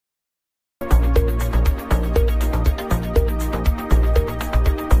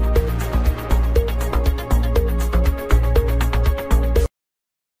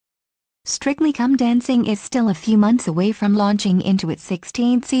Strictly Come Dancing is still a few months away from launching into its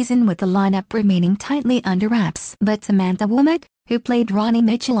 16th season with the lineup remaining tightly under wraps. But Samantha Womack, who played Ronnie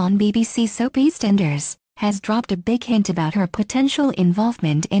Mitchell on BBC soap EastEnders, has dropped a big hint about her potential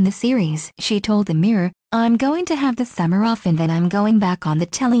involvement in the series. She told The Mirror, "I'm going to have the summer off and then I'm going back on the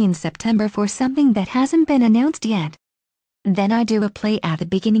telly in September for something that hasn't been announced yet. Then I do a play at the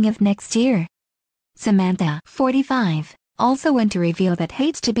beginning of next year." Samantha, 45, also went to reveal that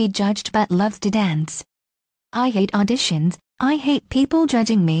hates to be judged but loves to dance. "I hate auditions, I hate people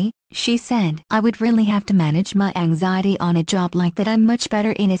judging me," she said. "I would really have to manage my anxiety on a job like that. I'm much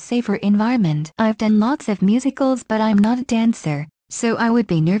better in a safer environment. I've done lots of musicals but I'm not a dancer, so I would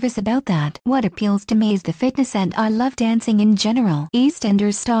be nervous about that. What appeals to me is the fitness and I love dancing in general."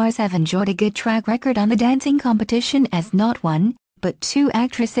 EastEnders stars have enjoyed a good track record on the dancing competition as not one, but two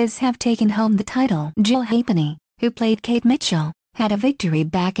actresses have taken home the title. Jill Halfpenny, who played Kate Mitchell, had a victory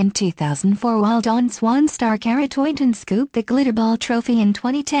back in 2004 while Dawn Swan star Cara Toyton scooped the Glitterball trophy in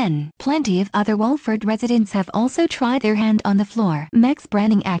 2010. Plenty of other Walford residents have also tried their hand on the floor. Max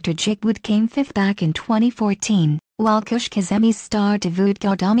Branning actor Jake Wood came fifth back in 2014, while Kush Kazemi's star Dawood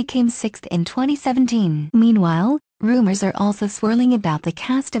Gardami came sixth in 2017. Meanwhile, rumors are also swirling about the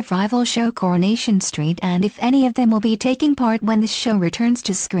cast of rival show Coronation Street and if any of them will be taking part when the show returns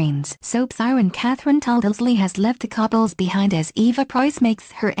to screens. Soap siren Catherine Tullesley has left the couples behind as Eva Price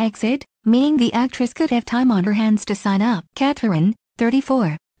makes her exit, meaning the actress could have time on her hands to sign up. Catherine,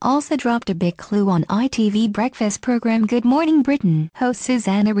 34, also dropped a big clue on ITV breakfast program Good Morning Britain. Host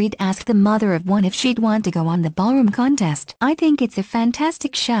Susanna Reid asked the mother of one if she'd want to go on the ballroom contest. "I think it's a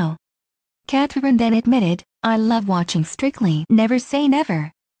fantastic show." Catherine then admitted, "I love watching Strictly. Never say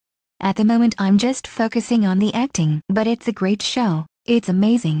never. At the moment I'm just focusing on the acting, but it's a great show, it's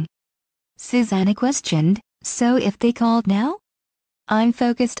amazing." Susanna questioned, "So if they called now?" "I'm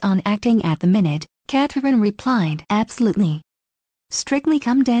focused on acting at the minute," Catherine replied. "Absolutely. Strictly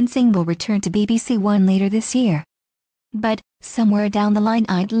Come Dancing will return to BBC One later this year. But, somewhere down the line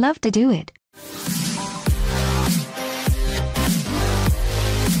I'd love to do it."